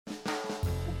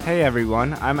Hey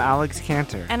everyone, I'm Alex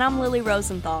Cantor. And I'm Lily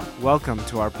Rosenthal. Welcome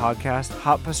to our podcast,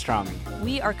 Hot Pastrami.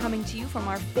 We are coming to you from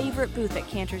our favorite booth at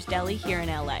Cantor's Deli here in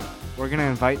LA. We're going to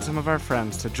invite some of our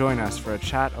friends to join us for a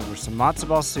chat over some matzo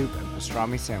ball soup and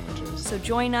pastrami sandwiches. So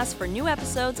join us for new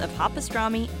episodes of Hot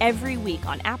Pastrami every week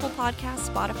on Apple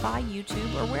Podcasts, Spotify,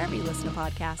 YouTube, or wherever you listen to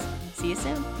podcasts. See you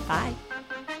soon. Bye.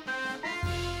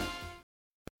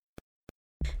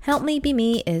 Help Me Be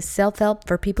Me is self-help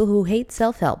for people who hate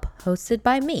self-help, hosted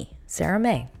by me, Sarah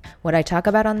May. What I talk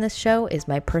about on this show is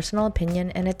my personal opinion,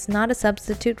 and it's not a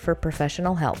substitute for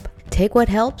professional help. Take what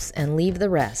helps and leave the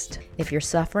rest. If you're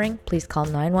suffering, please call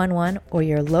 911 or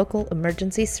your local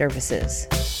emergency services.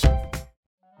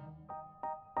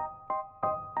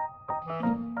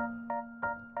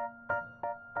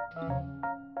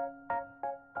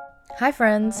 Hi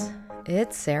friends,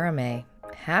 it's Sarah May.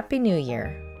 Happy New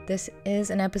Year. This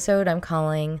is an episode I'm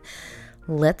calling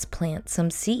Let's Plant Some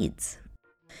Seeds.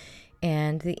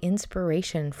 And the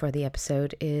inspiration for the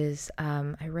episode is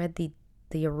I read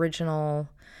the original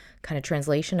kind of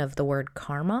translation of the word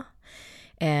karma,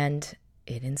 and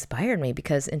it inspired me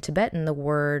because in Tibetan the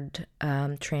word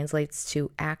translates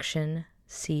to action,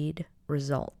 seed,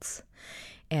 results.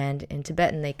 And in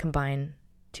Tibetan they combine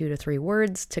 2 to 3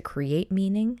 words to create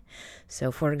meaning. So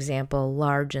for example,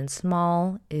 large and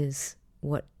small is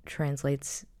what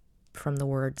translates from the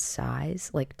word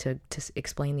size, like to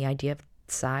explain the idea of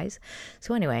size.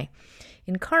 So anyway,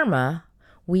 in karma,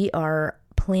 we are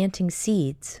planting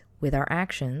seeds with our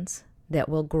actions that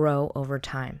will grow over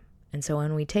time. And so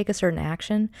when we take a certain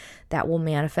action, that will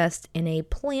manifest in a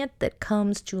plant that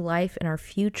comes to life in our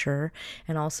future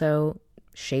and also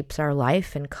shapes our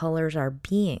life and colors our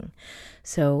being.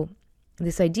 So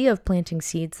this idea of planting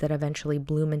seeds that eventually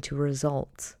bloom into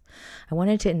results, I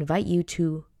wanted to invite you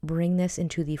to bring this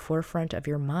into the forefront of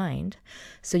your mind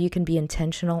so you can be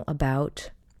intentional about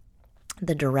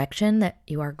the direction that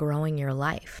you are growing your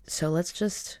life. So let's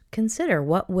just consider,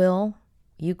 what will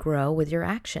you grow with your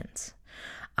actions?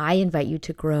 I invite you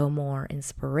to grow more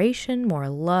inspiration, more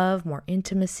love, more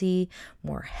intimacy,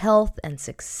 more health and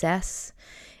success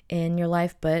in your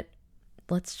life. But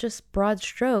let's just broad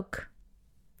stroke,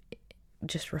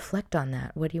 just reflect on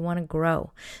that. What do you want to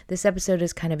grow? This episode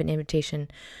is kind of an invitation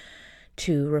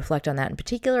to reflect on that in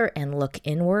particular and look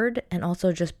inward, and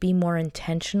also just be more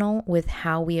intentional with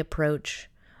how we approach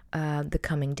the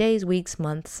coming days, weeks,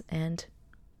 months, and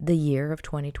the year of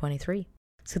 2023.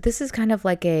 So this is kind of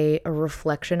like a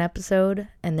reflection episode,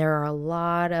 and there are a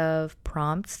lot of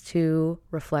prompts to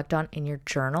reflect on in your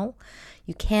journal.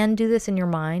 You can do this in your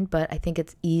mind, but I think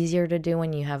it's easier to do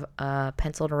when you have a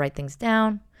pencil to write things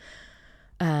down,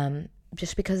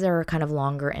 just because there are kind of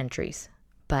longer entries.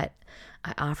 But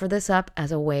I offer this up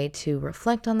as a way to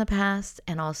reflect on the past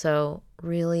and also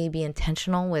really be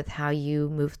intentional with how you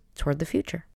move toward the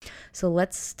future. So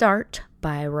let's start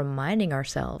by reminding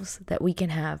ourselves that we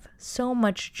can have so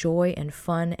much joy and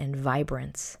fun and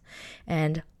vibrance.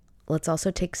 And let's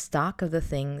also take stock of the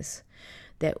things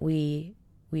that we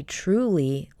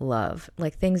truly love,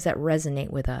 like things that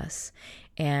resonate with us.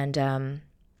 And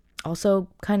also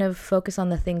kind of focus on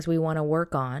the things we want to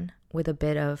work on with a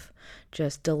bit of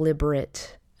just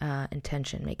deliberate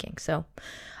intention making. So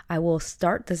I will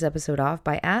start this episode off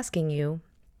by asking you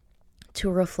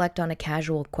to reflect on a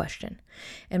casual question.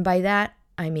 And by that,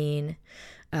 I mean,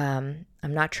 I'm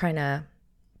not trying to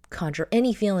conjure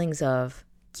any feelings of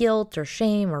guilt or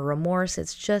shame or remorse.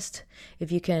 It's just, if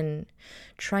you can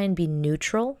try and be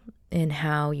neutral in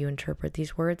how you interpret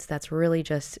these words, that's really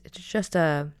it's just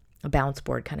a bounce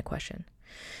board kind of question.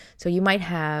 So you might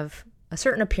have a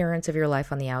certain appearance of your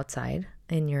life on the outside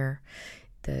in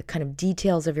the kind of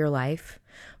details of your life,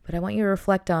 but I want you to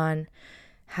reflect on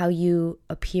how you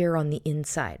appear on the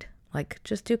inside. Like,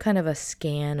 just do kind of a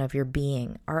scan of your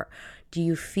being. Do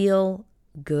you feel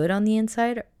good on the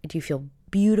inside? Do you feel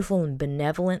beautiful and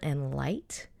benevolent and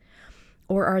light?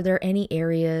 Or are there any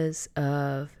areas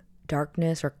of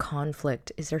darkness or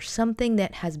conflict? Is there something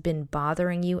that has been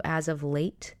bothering you as of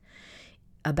late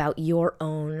about your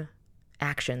own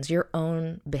actions, your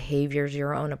own behaviors,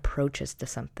 your own approaches to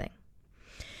something?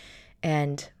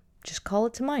 And just call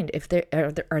it to mind. If there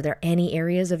are there any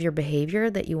areas of your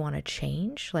behavior that you want to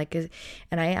change?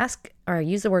 And I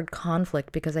use the word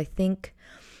conflict because I think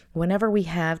whenever we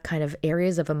have kind of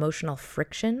areas of emotional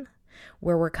friction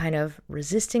where we're kind of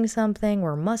resisting something,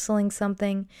 we're muscling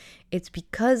something, it's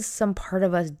because some part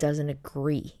of us doesn't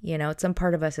agree. Some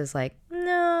part of us is like,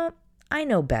 no, I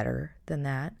know better than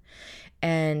that.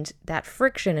 And that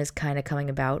friction is kind of coming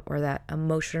about, or that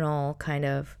emotional kind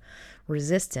of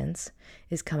resistance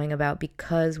is coming about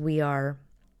because we are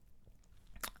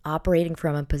operating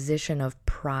from a position of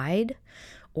pride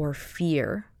or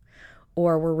fear,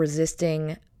 or we're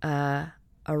resisting a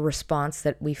response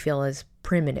that we feel is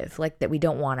primitive, like that we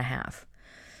don't want to have.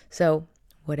 So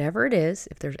whatever it is,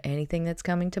 if there's anything that's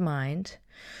coming to mind,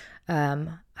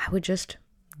 I would just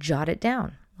jot it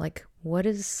down. Like, what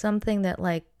is something that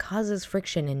like causes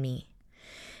friction in me?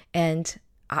 And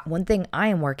one thing I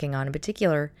am working on in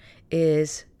particular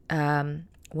is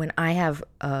when I have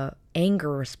a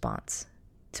anger response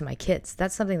to my kids,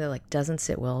 that's something that like doesn't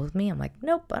sit well with me. I'm like,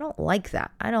 nope, I don't like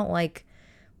that. I don't like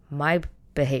my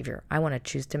behavior. I want to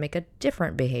choose to make a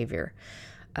different behavior.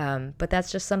 But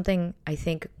that's just something I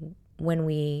think when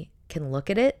we can look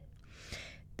at it,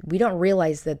 we don't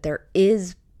realize that there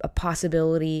is a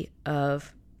possibility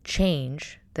of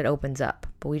change that opens up,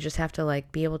 but we just have to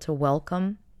like be able to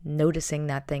welcome noticing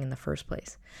that thing in the first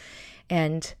place.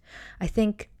 And I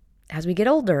think as we get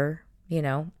older,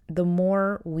 the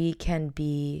more we can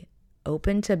be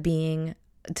open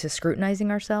to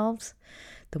scrutinizing ourselves,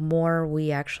 the more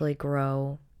we actually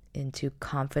grow into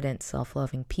confident,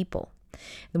 self-loving people.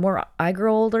 The more I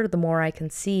grow older, the more I can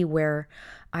see where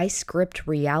I script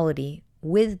reality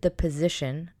with the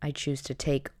position I choose to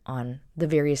take on the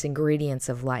various ingredients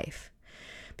of life.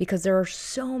 Because there are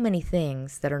so many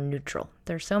things that are neutral.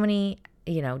 There are so many,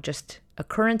 just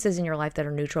occurrences in your life that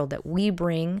are neutral that we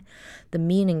bring the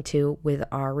meaning to with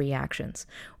our reactions,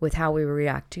 with how we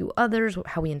react to others,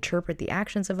 how we interpret the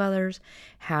actions of others,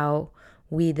 how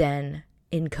we then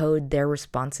encode their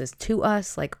responses to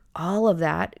us. Like all of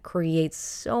that creates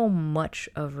so much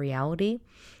of reality.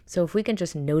 So if we can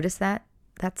just notice that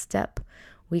step,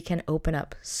 we can open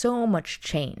up so much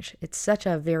change. It's such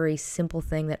a very simple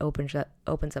thing that opens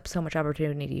up so much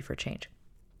opportunity for change.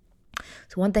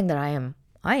 So one thing that I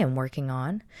am working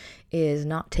on is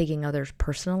not taking others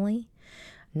personally,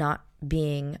 not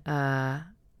being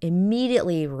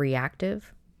immediately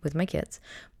reactive with my kids,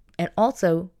 and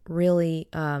also really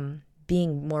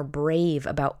being more brave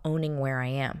about owning where I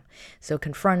am. So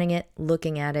confronting it,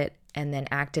 looking at it, and then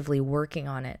actively working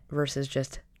on it versus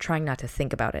just trying not to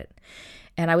think about it.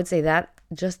 And I would say that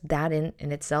just that in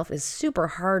itself is super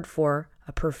hard for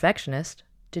a perfectionist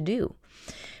to do.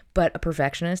 But a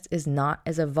perfectionist is not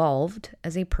as evolved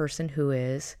as a person who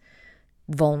is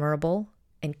vulnerable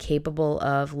and capable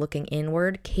of looking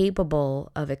inward,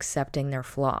 capable of accepting their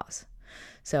flaws.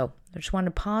 So I just wanted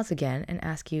to pause again and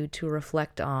ask you to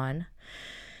reflect on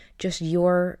just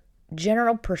your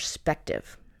general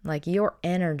perspective, like your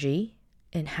energy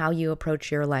and how you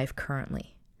approach your life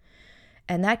currently.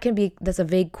 And that's a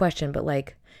vague question, but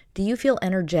like, do you feel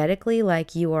energetically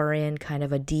like you are in kind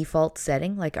of a default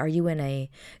setting? Like, are you in a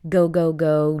go, go,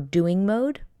 go doing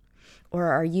mode? Or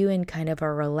are you in kind of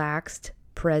a relaxed,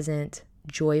 present,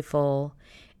 joyful,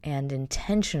 and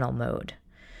intentional mode?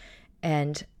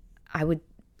 And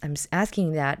I'm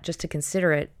asking that just to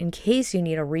consider it in case you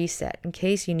need a reset, in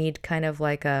case you need kind of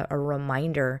like a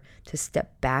reminder to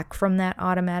step back from that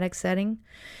automatic setting,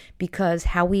 because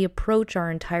how we approach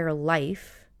our entire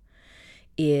life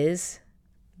is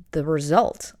the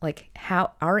result. Like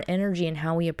how our energy and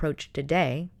how we approach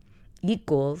today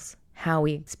equals how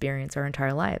we experience our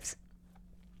entire lives.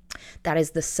 That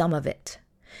is the sum of it.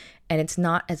 And it's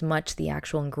not as much the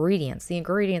actual ingredients. The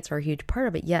ingredients are a huge part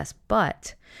of it, yes,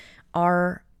 but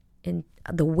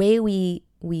the way we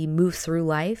move through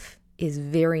life is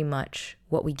very much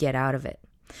what we get out of it.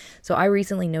 So I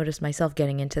recently noticed myself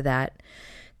getting into that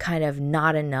kind of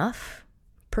not enough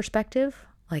perspective.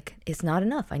 Like, it's not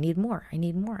enough. I need more. I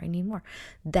need more. I need more.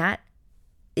 That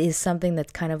is something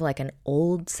that's kind of like an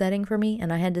old setting for me.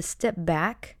 And I had to step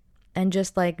back and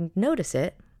just like notice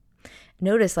it.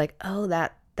 Notice like, oh,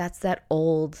 that's that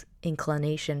old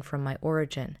inclination from my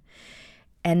origin.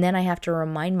 And then I have to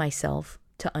remind myself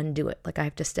to undo it. Like I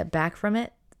have to step back from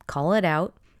it, call it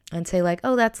out, and say like,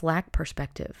 oh, that's lack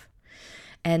perspective.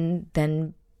 And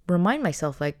then remind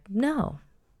myself like, no,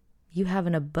 you have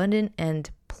an abundant and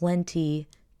plenty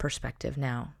perspective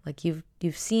now. Like you've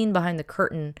seen behind the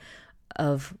curtain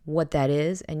of what that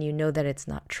is, and you know that it's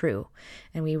not true.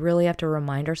 And we really have to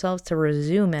remind ourselves to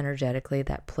resume energetically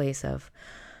that place of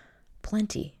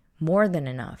plenty, more than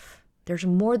enough. There's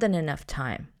more than enough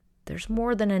time. There's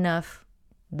more than enough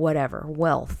whatever,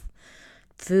 wealth,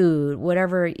 food,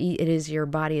 whatever it is your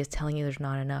body is telling you there's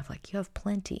not enough. Like you have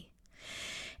plenty.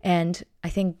 And I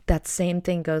think that same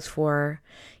thing goes for,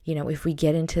 if we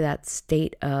get into that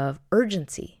state of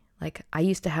urgency. Like I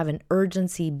used to have an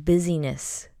urgency,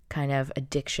 busyness kind of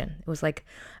addiction. It was like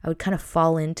I would kind of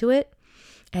fall into it,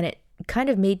 and it kind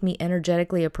of made me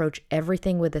energetically approach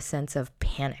everything with a sense of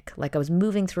panic. Like I was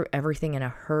moving through everything in a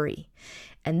hurry.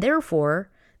 And therefore,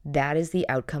 that is the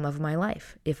outcome of my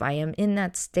life. If I am in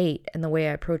that state and the way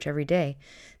I approach every day,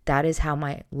 that is how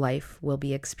my life will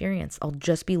be experienced. I'll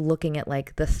just be looking at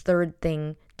like the third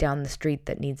thing down the street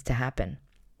that needs to happen,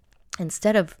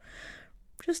 instead of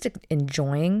just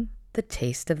enjoying the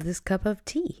taste of this cup of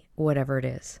tea, whatever it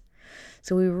is.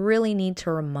 So we really need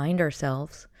to remind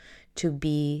ourselves to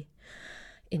be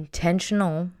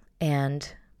intentional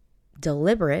and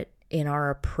deliberate in our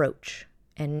approach.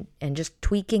 And just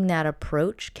tweaking that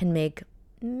approach can make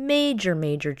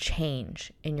major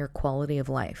change in your quality of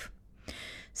life.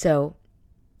 So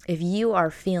if you are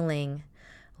feeling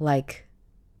like,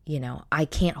 I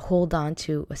can't hold on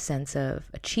to a sense of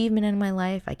achievement in my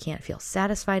life, I can't feel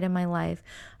satisfied in my life,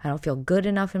 I don't feel good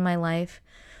enough in my life,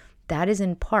 that is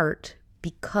in part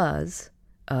because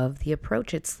of the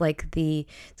approach. It's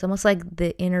almost like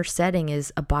the inner setting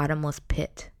is a bottomless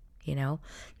pit,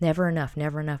 never enough.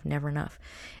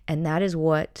 And that is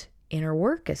what inner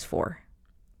work is for.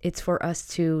 It's for us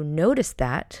to notice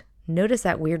that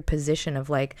weird position of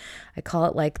like, I call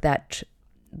it like that,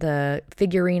 the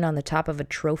figurine on the top of a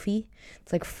trophy.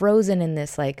 It's like frozen in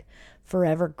this like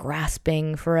forever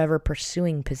grasping, forever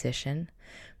pursuing position.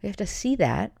 We have to see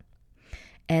that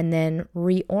and then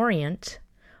reorient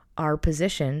our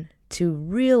position to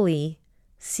really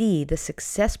see the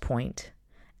success point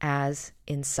as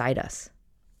inside us.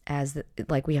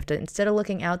 We have to, instead of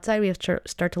looking outside, we have to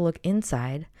start to look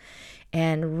inside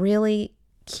and really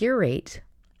curate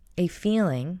a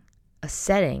feeling, a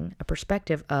setting, a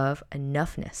perspective of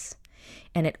enoughness.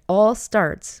 And it all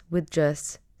starts with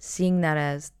just seeing that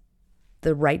as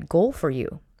the right goal for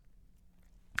you.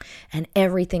 And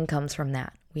everything comes from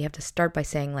that. We have to start by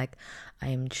saying like, I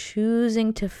am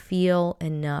choosing to feel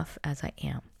enough as I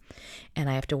am. And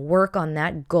I have to work on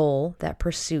that goal, that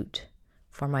pursuit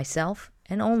for myself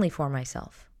and only for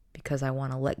myself, because I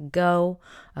want to let go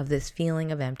of this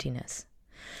feeling of emptiness.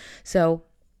 So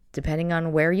depending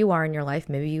on where you are in your life,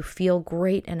 maybe you feel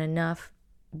great and enough,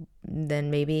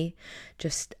 then maybe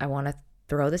just, I want to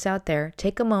throw this out there,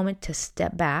 take a moment to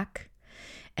step back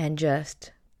and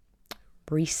just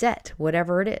reset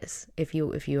whatever it is. If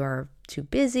you are too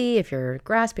busy, if you're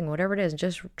grasping, whatever it is,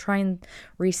 just try and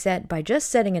reset by just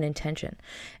setting an intention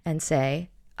and say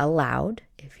aloud,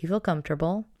 if you feel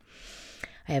comfortable,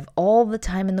 I have all the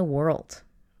time in the world.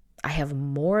 I have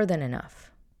more than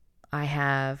enough. I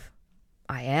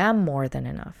am more than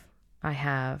enough. I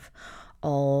have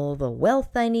all the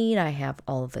wealth I need. I have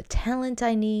all the talent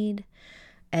I need.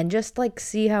 And just like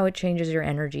see how it changes your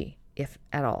energy, if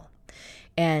at all.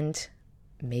 And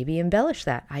maybe embellish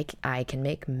that. I can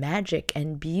make magic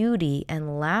and beauty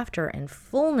and laughter and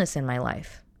fullness in my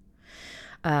life.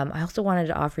 I also wanted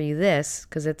to offer you this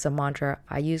because it's a mantra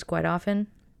I use quite often.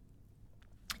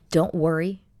 Don't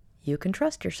worry, you can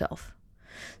trust yourself.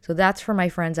 So that's for my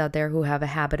friends out there who have a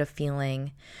habit of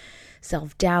feeling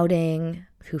self-doubting,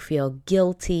 who feel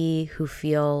guilty, who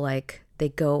feel like they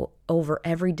go over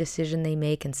every decision they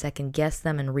make and second guess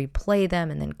them and replay them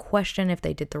and then question if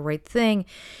they did the right thing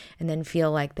and then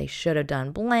feel like they should have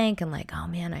done blank and like, oh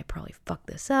man, I probably fucked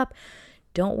this up.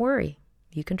 Don't worry,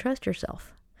 you can trust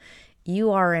yourself.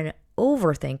 You are an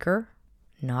overthinker,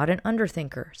 not an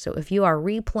underthinker. So if you are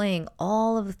replaying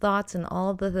all of the thoughts and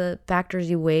all of the factors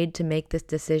you weighed to make this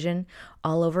decision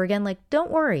all over again, like,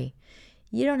 don't worry.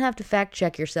 You don't have to fact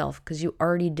check yourself because you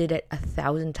already did it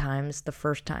 1,000 times the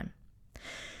first time.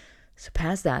 So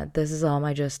past that, this is all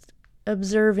my just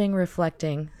observing,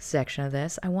 reflecting section of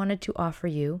this. I wanted to offer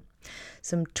you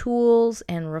some tools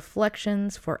and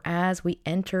reflections for as we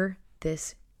enter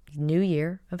this new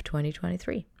year of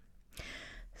 2023.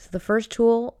 So the first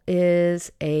tool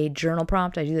is a journal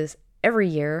prompt. I do this every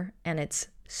year and it's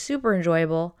super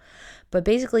enjoyable. But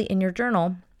basically in your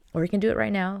journal, or you can do it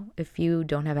right now if you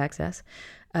don't have access,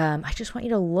 I just want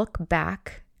you to look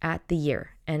back at the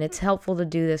year. And it's helpful to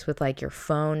do this with like your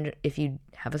phone if you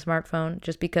have a smartphone,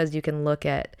 just because you can look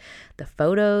at the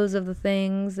photos of the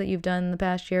things that you've done in the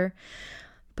past year.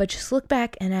 But just look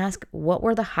back and ask, what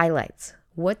were the highlights?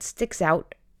 What sticks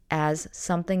out as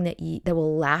something that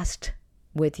will last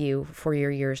with you for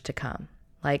your years to come?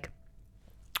 Like,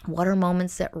 what are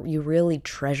moments that you really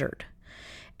treasured?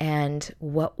 And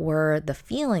what were the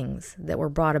feelings that were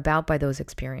brought about by those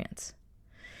experiences?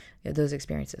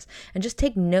 And just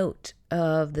take note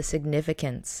of the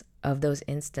significance of those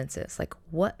instances, like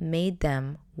what made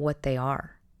them what they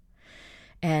are.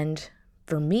 And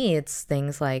for me, it's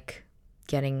things like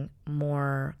getting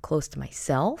more close to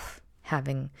myself,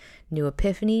 having new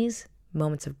epiphanies,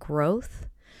 moments of growth,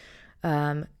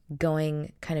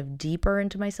 going kind of deeper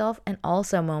into myself, and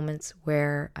also moments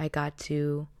where I got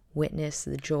to witness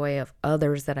the joy of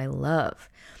others that I love.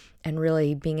 and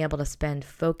really being able to spend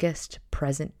focused,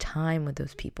 present time with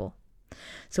those people.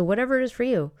 So whatever it is for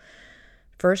you,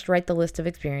 first write the list of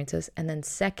experiences, and then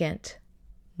second,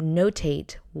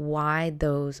 notate why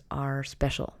those are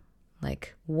special.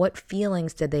 Like, what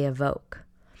feelings did they evoke?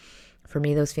 For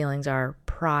me, those feelings are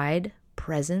pride,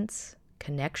 presence,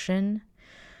 connection,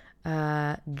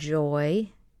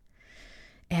 joy,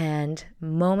 and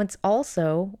moments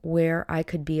also where I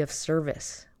could be of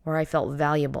service, where I felt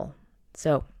valuable.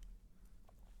 So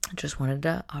I just wanted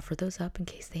to offer those up in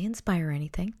case they inspire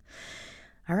anything.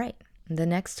 All right. The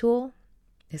next tool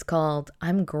is called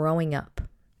I'm Growing Up.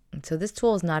 And so this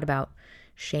tool is not about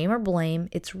shame or blame.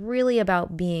 It's really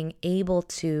about being able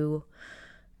to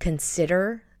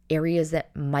consider areas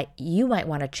that you might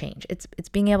want to change. It's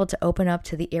being able to open up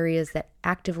to the areas that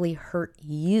actively hurt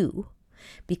you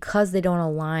because they don't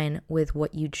align with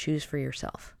what you choose for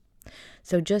yourself.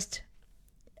 So just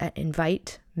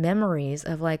invite memories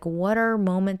of like, what are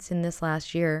moments in this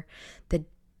last year that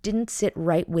didn't sit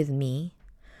right with me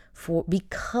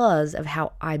because of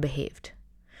how I behaved?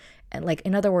 And like,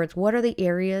 in other words, what are the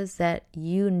areas that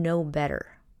you know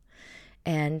better?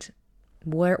 And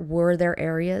were there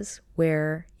areas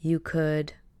where you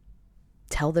could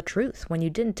tell the truth when you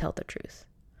didn't tell the truth?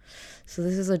 So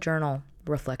this is a journal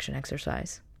reflection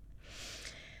exercise.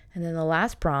 And then the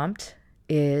last prompt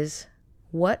is,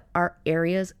 what are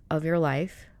areas of your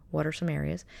life, what are some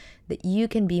areas that you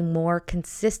can be more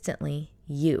consistently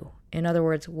you? In other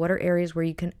words, what are areas where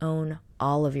you can own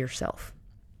all of yourself?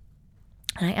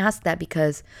 And I ask that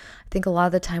because I think a lot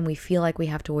of the time we feel like we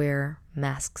have to wear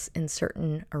masks in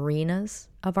certain arenas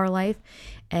of our life.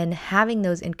 And having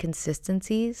those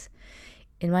inconsistencies,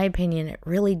 in my opinion, it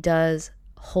really does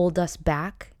hold us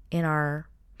back in our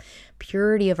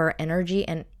purity of our energy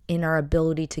and in our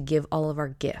ability to give all of our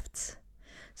gifts.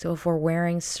 So if we're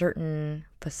wearing certain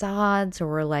facades or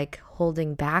we're like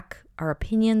holding back our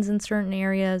opinions in certain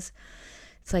areas,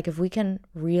 it's like if we can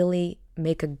really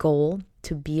make a goal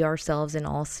to be ourselves in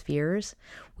all spheres,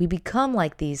 we become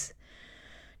like these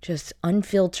just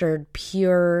unfiltered,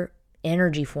 pure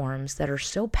energy forms that are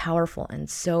so powerful and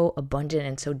so abundant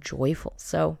and so joyful.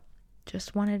 So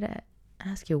just wanted to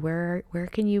ask you, where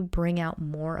can you bring out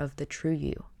more of the true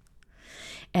you?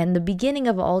 And the beginning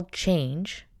of all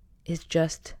change is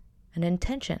just an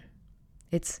intention.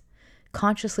 It's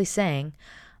consciously saying,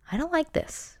 I don't like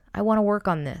this. I want to work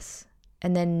on this.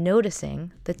 And then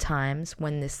noticing the times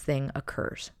when this thing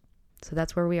occurs. So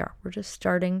that's where we are. We're just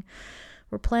starting.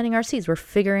 We're planting our seeds. We're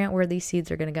figuring out where these seeds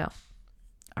are going to go.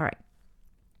 All right.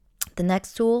 The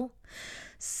next tool,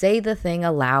 say the thing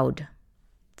aloud.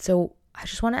 So I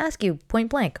just want to ask you point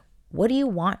blank, what do you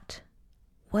want?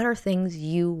 What are things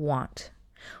you want?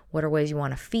 What are ways you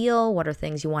want to feel? What are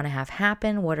things you want to have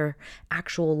happen? What are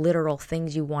actual literal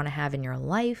things you want to have in your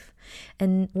life?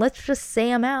 And let's just say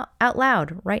them out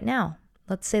loud right now.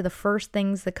 Let's say the first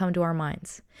things that come to our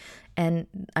minds. And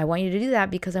I want you to do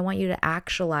that because I want you to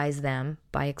actualize them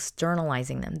by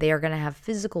externalizing them. They are going to have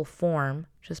physical form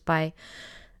just by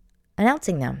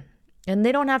announcing them. And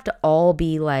they don't have to all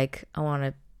be like, I want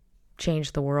to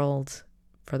change the world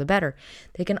for the better.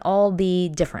 They can all be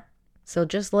different. So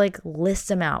just like list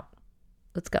them out.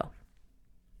 Let's go.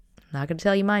 I'm not going to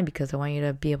tell you mine because I want you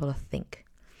to be able to think.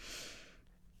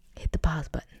 Hit the pause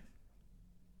button.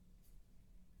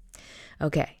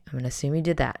 Okay, I'm going to assume you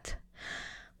did that.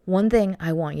 One thing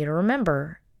I want you to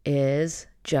remember is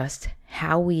just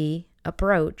how we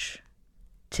approach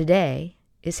today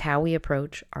is how we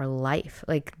approach our life.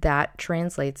 Like that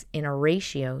translates in a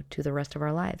ratio to the rest of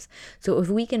our lives. So if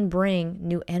we can bring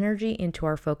new energy into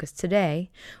our focus today,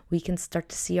 we can start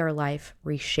to see our life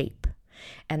reshape.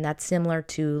 And that's similar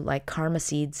to like karma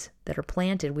seeds that are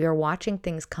planted. We are watching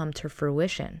things come to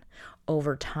fruition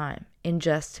over time in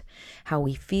just how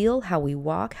we feel, how we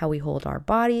walk, how we hold our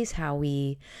bodies, how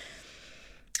we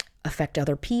affect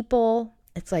other people.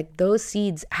 It's like those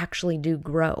seeds actually do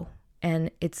grow.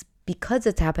 And it's because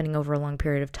it's happening over a long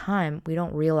period of time, we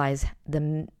don't realize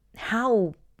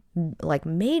how like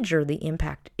major the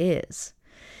impact is.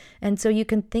 And so you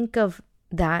can think of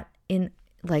that in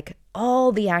like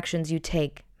all the actions you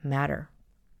take matter.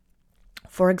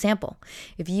 For example,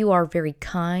 if you are very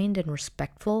kind and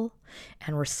respectful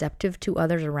and receptive to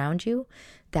others around you,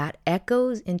 that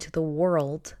echoes into the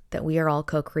world that we are all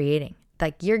co-creating.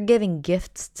 Like you're giving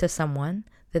gifts to someone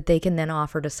that they can then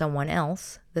offer to someone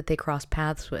else that they cross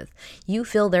paths with. You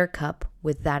fill their cup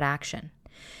with that action.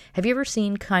 Have you ever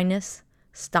seen kindness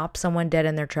stop someone dead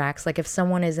in their tracks? Like if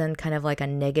someone is in kind of like a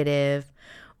negative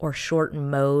or short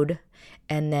mode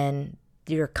and then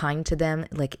you're kind to them,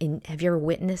 have you ever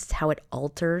witnessed how it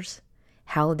alters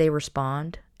how they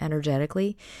respond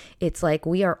energetically, it's like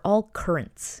we are all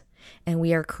currents and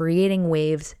we are creating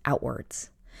waves outwards.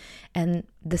 And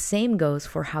the same goes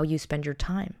for how you spend your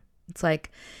time. It's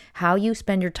like how you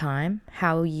spend your time,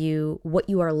 what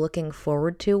you are looking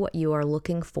forward to, what you are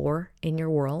looking for in your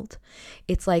world.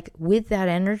 It's like with that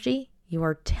energy, you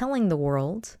are telling the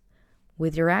world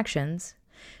with your actions,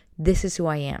 this is who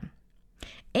I am.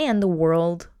 And the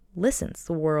world listens.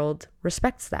 The world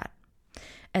respects that.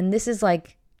 And this is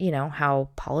like, how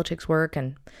politics work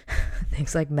and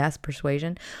things like mass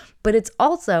persuasion. But it's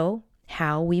also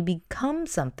how we become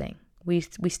something. We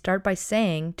start by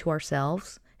saying to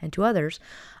ourselves and to others,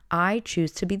 I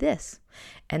choose to be this.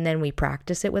 And then we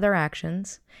practice it with our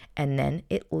actions, and then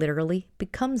it literally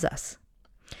becomes us.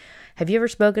 Have you ever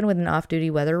spoken with an off-duty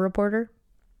weather reporter?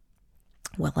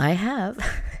 Well, I have,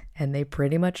 and they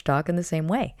pretty much talk in the same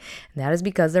way. And that is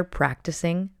because they're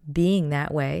practicing being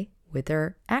that way with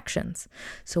their actions.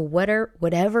 So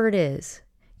whatever it is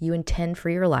you intend for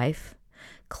your life,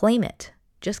 claim it.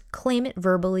 Just claim it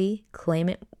verbally, claim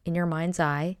it in your mind's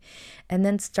eye, and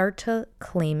then start to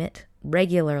claim it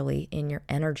regularly in your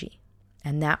energy.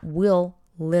 And that will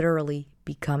literally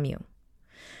become you.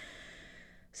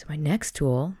 So my next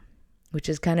tool, which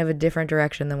is kind of a different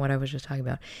direction than what I was just talking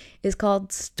about, is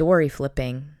called story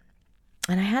flipping.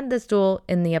 And I had this tool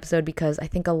in the episode because I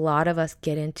think a lot of us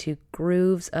get into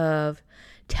grooves of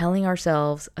telling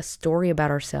ourselves a story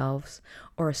about ourselves,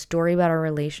 or a story about our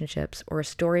relationships, or a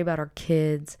story about our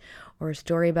kids, or a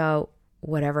story about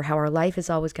whatever, how our life is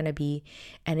always going to be.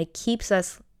 And it keeps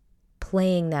us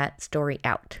playing that story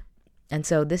out. And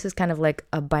so this is kind of like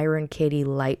a Byron Katie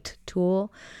light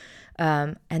tool.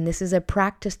 And this is a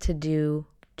practice to do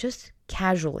just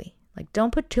casually. Like,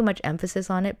 don't put too much emphasis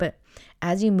on it, but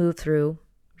as you move through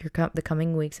the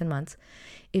coming weeks and months,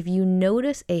 if you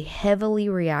notice a heavily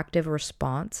reactive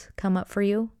response come up for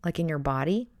you, like in your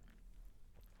body,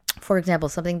 for example,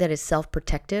 something that is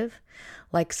self-protective,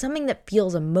 like something that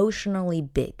feels emotionally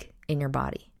big in your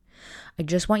body, I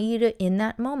just want you to, in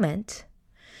that moment,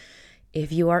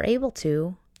 if you are able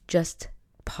to, just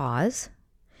pause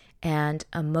and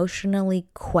emotionally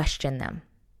question them.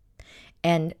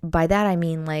 And by that, I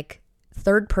mean like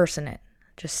third person it.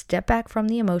 Just step back from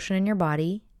the emotion in your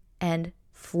body and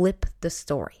flip the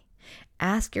story.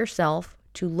 Ask yourself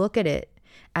to look at it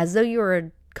as though you're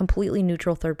a completely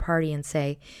neutral third party and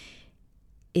say,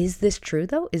 is this true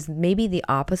though? Is maybe the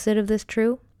opposite of this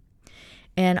true?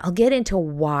 And I'll get into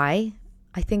why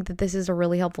I think that this is a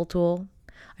really helpful tool.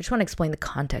 I just want to explain the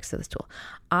context of this tool.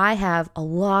 I have a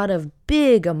lot of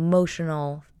big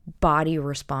emotional body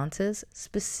responses,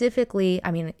 specifically,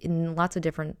 in lots of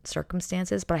different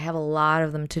circumstances, but I have a lot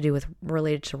of them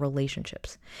related to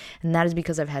relationships. And that is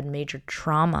because I've had major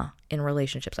trauma in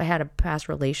relationships. I had a past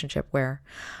relationship where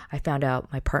I found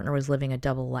out my partner was living a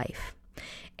double life.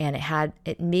 And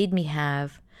it made me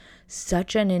have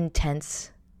such an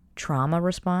intense trauma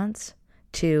response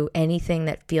to anything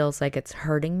that feels like it's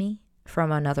hurting me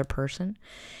from another person.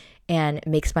 And it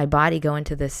makes my body go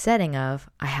into this setting of,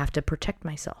 I have to protect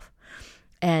myself.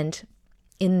 And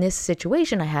in this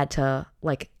situation, I had to,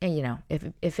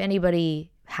 if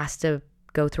anybody has to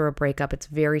go through a breakup, it's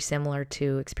very similar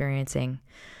to experiencing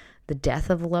the death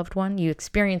of a loved one. You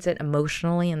experience it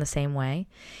emotionally in the same way.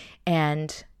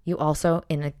 And you also,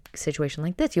 in a situation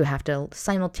like this, you have to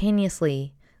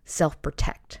simultaneously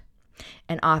self-protect.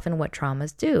 And often what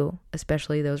traumas do,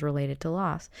 especially those related to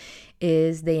loss,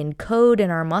 is they encode in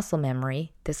our muscle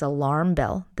memory this alarm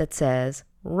bell that says,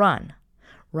 run,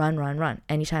 run, run, run,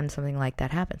 anytime something like that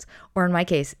happens. Or in my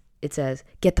case, it says,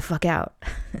 get the fuck out.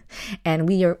 And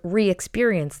we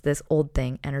re-experience this old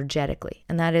thing energetically.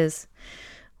 And that is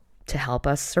to help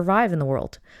us survive in the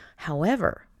world.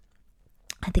 However,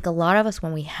 I think a lot of us,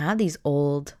 when we have these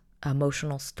old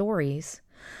emotional stories,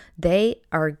 they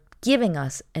are giving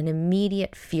us an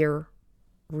immediate fear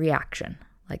reaction.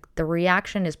 Like the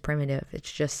reaction is primitive.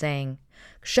 It's just saying,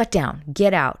 shut down,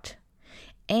 get out.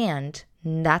 And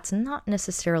that's not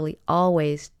necessarily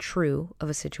always true of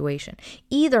a situation.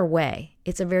 Either way,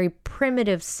 it's a very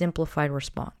primitive, simplified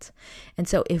response. And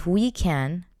so if we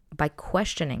can, by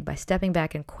stepping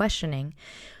back and questioning,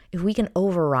 if we can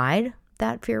override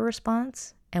that fear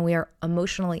response and we are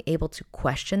emotionally able to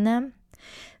question them,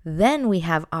 then we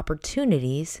have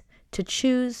opportunities to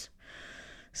choose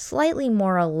slightly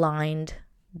more aligned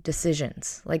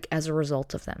decisions, like as a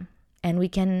result of them. And we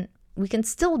can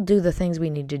still do the things we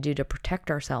need to do to protect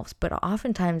ourselves, but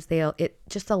oftentimes it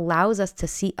just allows us to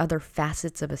see other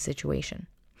facets of a situation.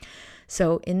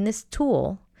 So in this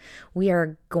tool, we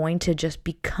are going to just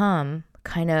become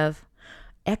kind of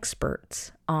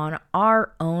experts on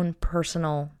our own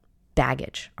personal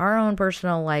baggage, our own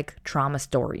personal like trauma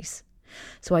stories.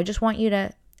 So I just want you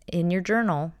to, in your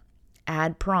journal,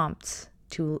 add prompts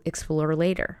to explore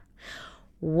later.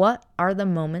 What are the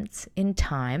moments in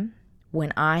time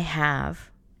when I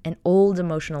have an old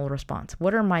emotional response?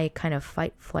 What are my kind of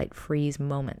fight, flight, freeze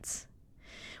moments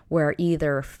where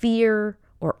either fear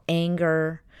or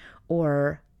anger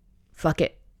or fuck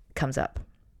it comes up?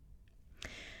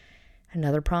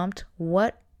 Another prompt,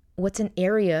 what's an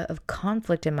area of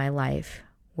conflict in my life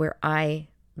where I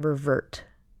revert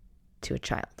to a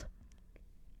child?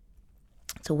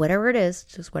 So whatever it is,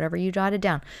 just whatever you jotted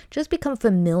down, just become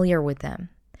familiar with them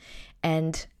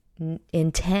and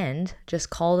intend, just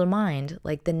call to mind,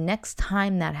 like the next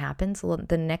time that happens,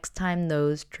 the next time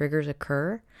those triggers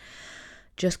occur,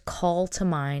 just call to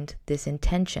mind this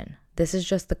intention. This is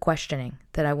just the questioning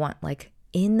that I want. Like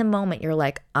in the moment, you're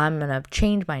like, I'm going to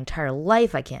change my entire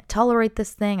life. I can't tolerate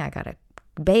this thing. I got to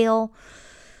bail.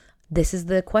 This is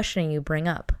the questioning you bring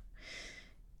up.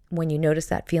 When you notice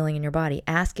that feeling in your body,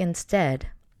 ask instead,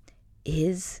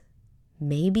 is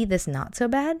maybe this not so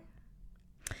bad?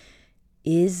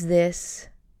 Is this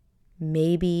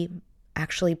maybe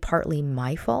actually partly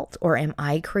my fault? Or am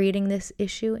I creating this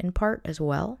issue in part as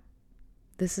well?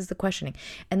 This is the questioning.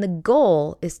 And the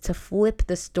goal is to flip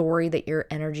the story that your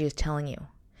energy is telling you.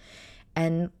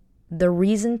 And the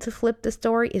reason to flip the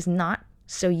story is not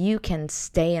so you can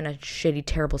stay in a shitty,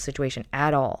 terrible situation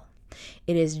at all.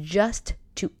 It is just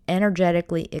to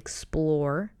energetically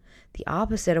explore the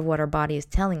opposite of what our body is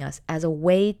telling us as a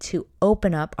way to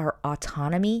open up our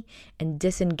autonomy and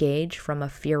disengage from a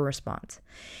fear response.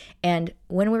 And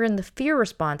when we're in the fear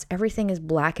response, everything is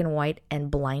black and white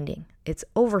and blinding. It's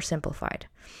oversimplified.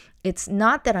 It's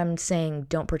not that I'm saying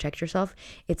don't protect yourself.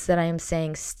 It's that I am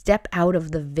saying step out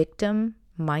of the victim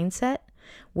mindset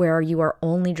where you are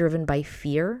only driven by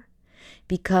fear,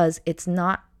 because it's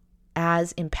not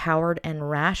as empowered and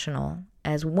rational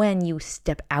as when you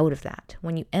step out of that.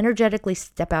 When you energetically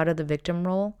step out of the victim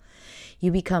role,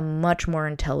 you become much more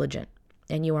intelligent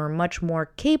and you are much more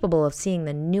capable of seeing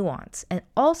the nuance and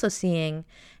also seeing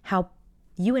how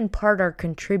you in part are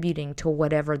contributing to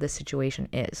whatever the situation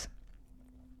is.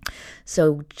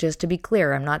 So just to be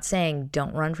clear, I'm not saying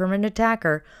don't run from an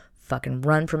attacker. Fucking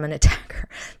run from an attacker.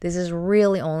 This is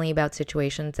really only about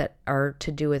situations that are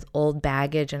to do with old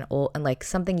baggage and like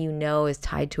something you know is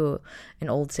tied to an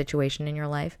old situation in your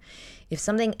life. If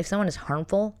someone is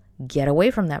harmful, get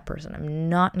away from that person. I'm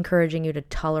not encouraging you to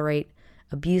tolerate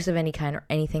abuse of any kind or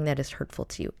anything that is hurtful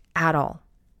to you at all.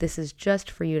 This is just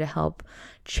for you to help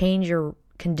change your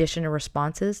condition and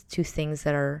responses to things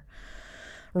that are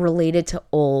related to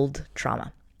old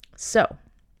trauma. So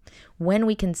when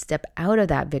we can step out of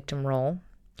that victim role,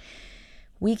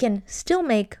 we can still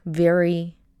make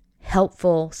very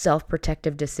helpful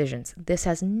self-protective decisions. This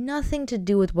has nothing to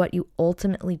do with what you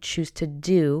ultimately choose to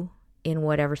do in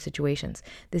whatever situations.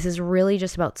 This is really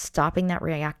just about stopping that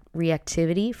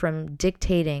reactivity from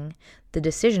dictating the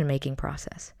decision-making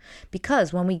process.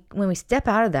 Because when we step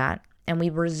out of that and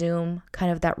we resume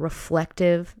kind of that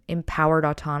reflective, empowered,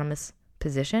 autonomous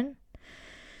position,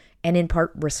 and in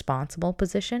part responsible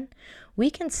position, we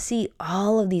can see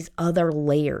all of these other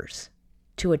layers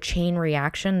to a chain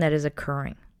reaction that is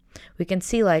occurring. We can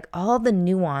see like all the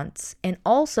nuance and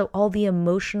also all the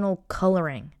emotional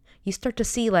coloring. You start to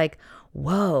see like,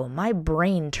 whoa, my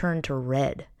brain turned to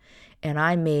red and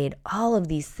I made all of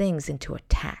these things into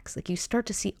attacks. Like you start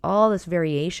to see all this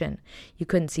variation you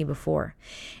couldn't see before.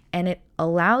 And it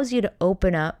allows you to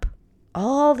open up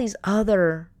all these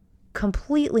other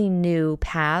completely new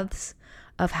paths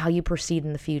of how you proceed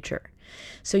in the future.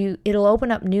 So it'll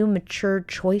open up new mature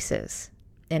choices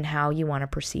in how you want to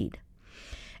proceed.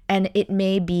 And it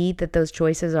may be that those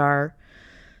choices are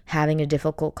having a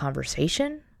difficult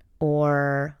conversation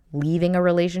or leaving a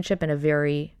relationship in a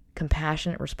very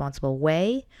compassionate, responsible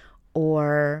way,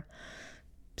 or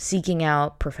seeking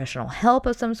out professional help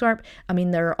of some sort. I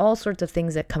mean, there are all sorts of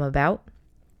things that come about.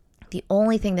 The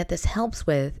only thing that this helps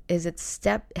with is it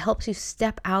helps you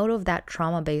step out of that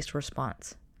trauma-based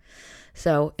response.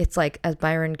 So it's like, as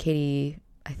Byron Katie,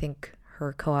 I think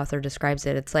her co-author describes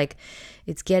it, it's like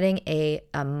it's getting a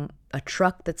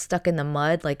truck that's stuck in the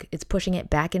mud, like it's pushing it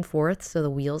back and forth so the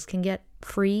wheels can get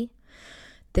free.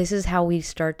 This is how we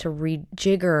start to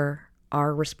rejigger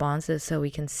our responses so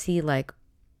we can see like,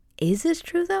 is this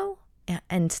true though?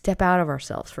 And step out of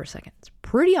ourselves for a second. It's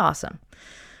pretty awesome.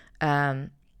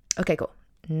 Okay, cool.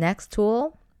 Next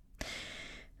tool,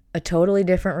 a totally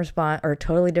different response or a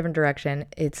totally different direction.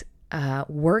 It's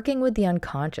working with the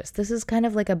unconscious. This is kind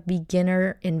of like a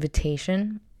beginner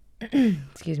invitation,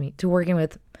 excuse me, to working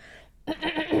with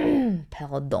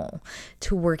pardon,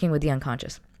 to working with the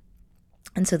unconscious.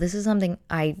 And so this is something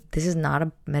this is not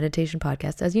a meditation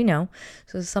podcast, as you know.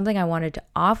 So this is something I wanted to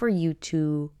offer you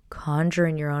to conjure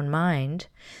in your own mind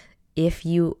if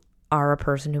you are a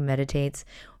person who meditates,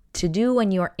 to do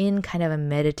when you're in kind of a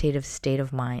meditative state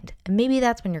of mind. And maybe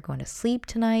that's when you're going to sleep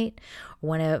tonight,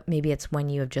 or maybe it's when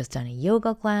you have just done a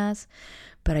yoga class.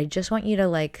 But I just want you to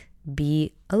like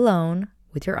be alone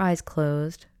with your eyes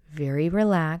closed, very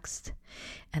relaxed.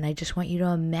 And I just want you to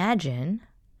imagine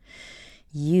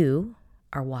you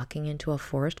are walking into a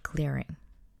forest clearing.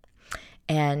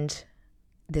 And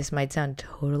this might sound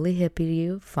totally hippie to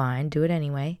you. Fine, do it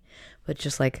anyway. But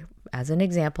just like as an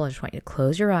example, I just want you to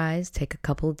close your eyes, take a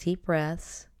couple of deep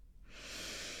breaths.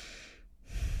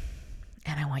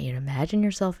 And I want you to imagine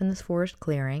yourself in this forest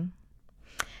clearing.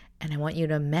 And I want you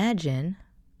to imagine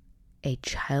a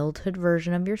childhood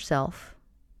version of yourself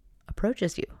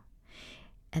approaches you.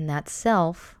 And that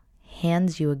self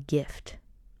hands you a gift.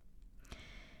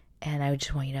 And I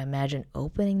just want you to imagine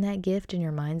opening that gift in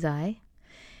your mind's eye.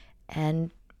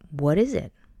 And what is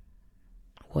it?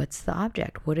 What's the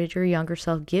object? What did your younger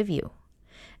self give you?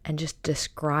 And just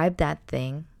describe that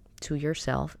thing to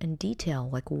yourself in detail.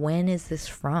 Like, when is this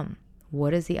from?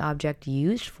 What is the object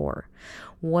used for?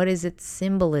 What is its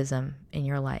symbolism in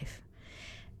your life?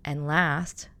 And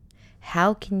last,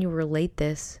 how can you relate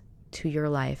this to your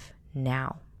life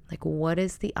now? Like, what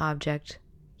is the object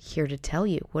here to tell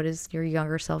you? What is your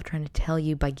younger self trying to tell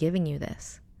you by giving you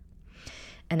this?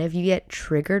 And if you get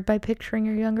triggered by picturing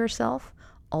your younger self,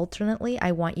 alternately,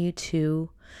 I want you to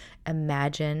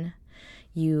imagine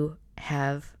you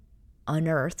have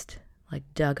unearthed, like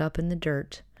dug up in the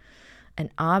dirt,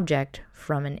 an object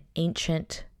from an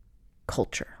ancient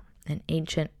culture, an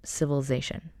ancient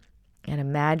civilization. And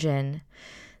imagine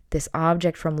this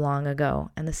object from long ago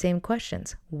and the same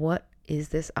questions. What is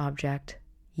this object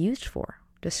used for?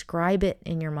 Describe it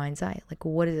in your mind's eye. Like,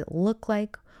 what does it look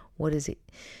like? What is it?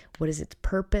 What is its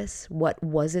purpose? What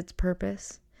was its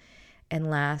purpose? And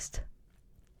last,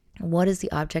 what is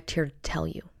the object here to tell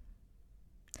you?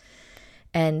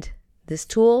 And this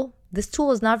tool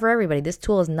is not for everybody. This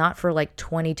tool is not for like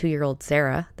 22-year-old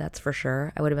Sarah, that's for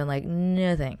sure. I would have been like,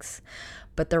 no thanks.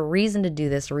 But the reason to do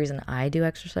this, the reason I do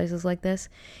exercises like this,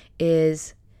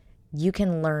 is you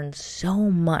can learn so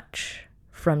much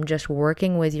from just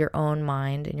working with your own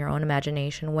mind and your own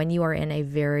imagination when you are in a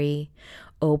very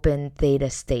open theta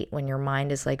state, when your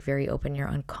mind is like very open, your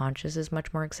unconscious is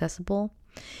much more accessible.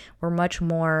 We're much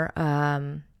more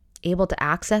able to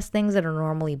access things that are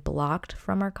normally blocked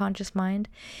from our conscious mind.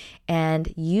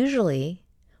 And usually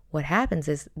what happens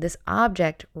is this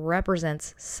object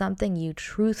represents something you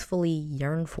truthfully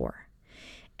yearn for.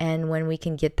 And when we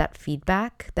can get that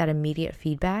feedback, that immediate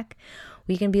feedback,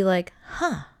 we can be like,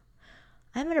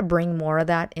 I'm going to bring more of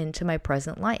that into my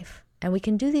present life. And we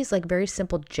can do these like very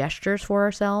simple gestures for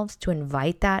ourselves to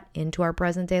invite that into our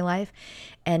present day life.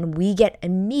 And we get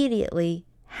immediately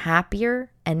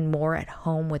happier and more at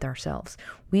home with ourselves.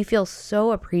 We feel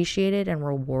so appreciated and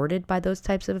rewarded by those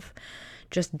types of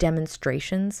just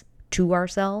demonstrations to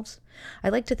ourselves. I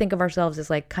like to think of ourselves as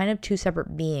like kind of two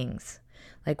separate beings.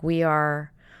 Like, we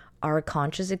are our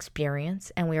conscious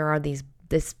experience and we are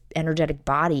this energetic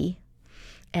body.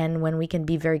 And when we can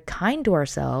be very kind to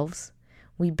ourselves,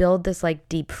 we build this like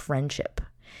deep friendship,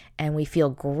 and we feel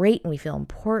great and we feel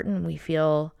important and we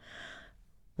feel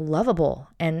lovable.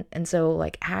 And so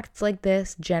like acts like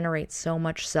this generate so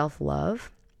much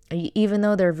self-love. Even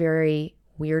though they're very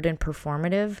weird and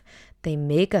performative, they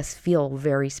make us feel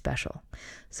very special.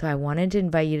 So I wanted to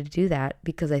invite you to do that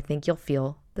because I think you'll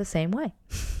feel the same way,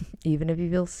 even if you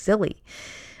feel silly.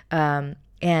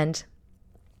 And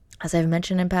as I've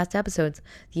mentioned in past episodes,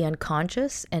 the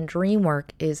unconscious and dream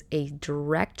work is a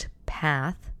direct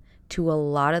path to a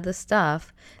lot of the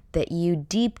stuff that you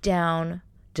deep down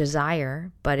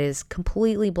desire, but is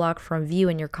completely blocked from view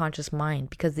in your conscious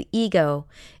mind, because the ego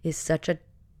is such a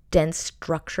dense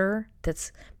structure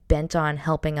that's bent on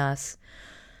helping us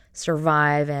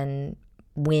survive and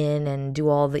win and do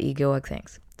all the egoic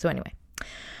things. So anyway,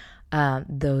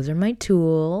 those are my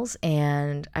tools,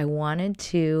 and I wanted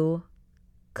to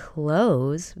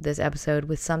close this episode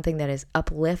with something that is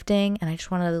uplifting, and I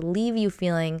just want to leave you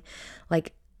feeling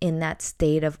like in that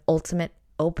state of ultimate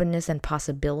openness and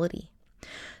possibility.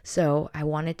 So I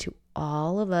wanted to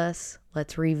all of us,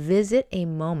 let's revisit a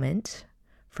moment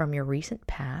from your recent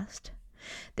past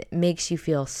that makes you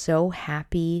feel so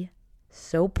happy,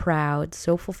 so proud,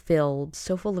 so fulfilled,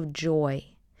 so full of joy.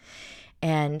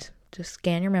 And just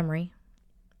scan your memory.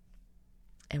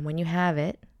 And when you have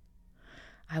it,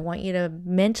 I want you to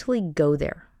mentally go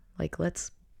there. Like,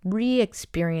 let's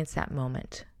re-experience that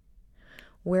moment.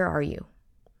 Where are you?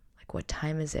 Like, what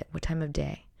time is it? What time of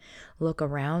day? Look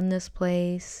around this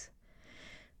place.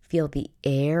 Feel the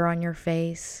air on your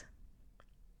face.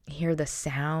 Hear the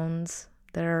sounds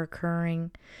that are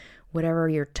occurring. Whatever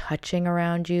you're touching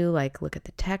around you, like look at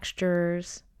the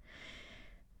textures.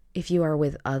 If you are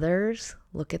with others,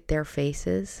 look at their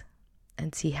faces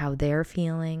and see how they're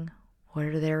feeling. What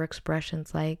are their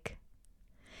expressions like?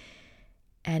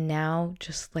 And now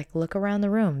just like look around the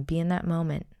room, be in that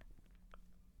moment.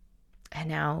 And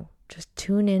now just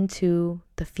tune into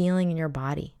the feeling in your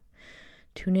body.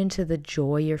 Tune into the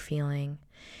joy you're feeling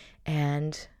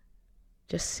and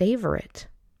just savor it.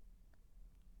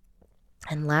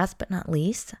 And last but not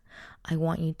least, I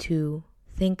want you to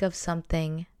think of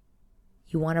something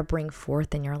you want to bring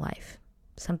forth in your life,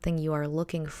 something you are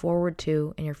looking forward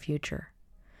to in your future,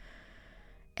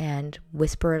 and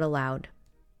whisper it aloud,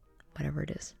 whatever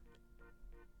it is.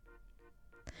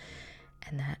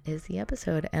 And that is the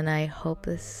episode. And I hope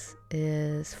this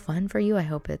is fun for you. I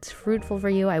hope it's fruitful for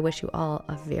you. I wish you all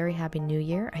a very happy new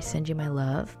year. I send you my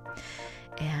love.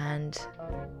 And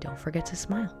don't forget to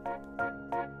smile.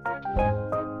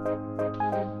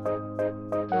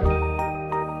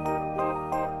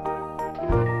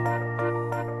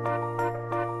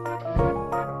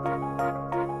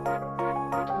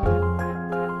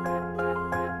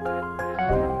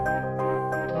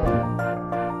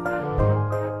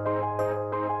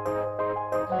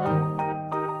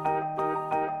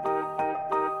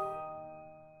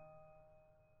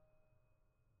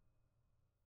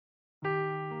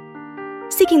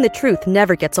 Seeking the truth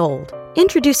never gets old.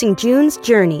 Introducing June's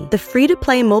Journey, the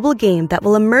free-to-play mobile game that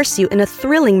will immerse you in a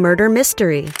thrilling murder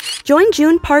mystery. Join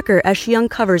June Parker as she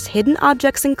uncovers hidden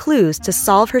objects and clues to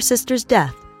solve her sister's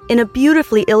death in a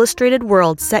beautifully illustrated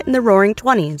world set in the Roaring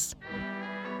 '20s.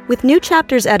 With new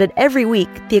chapters added every week,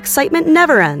 the excitement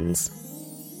never ends.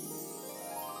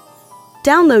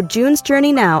 Download June's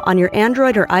Journey now on your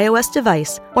Android or iOS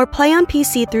device, or play on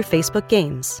PC through Facebook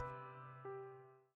Games.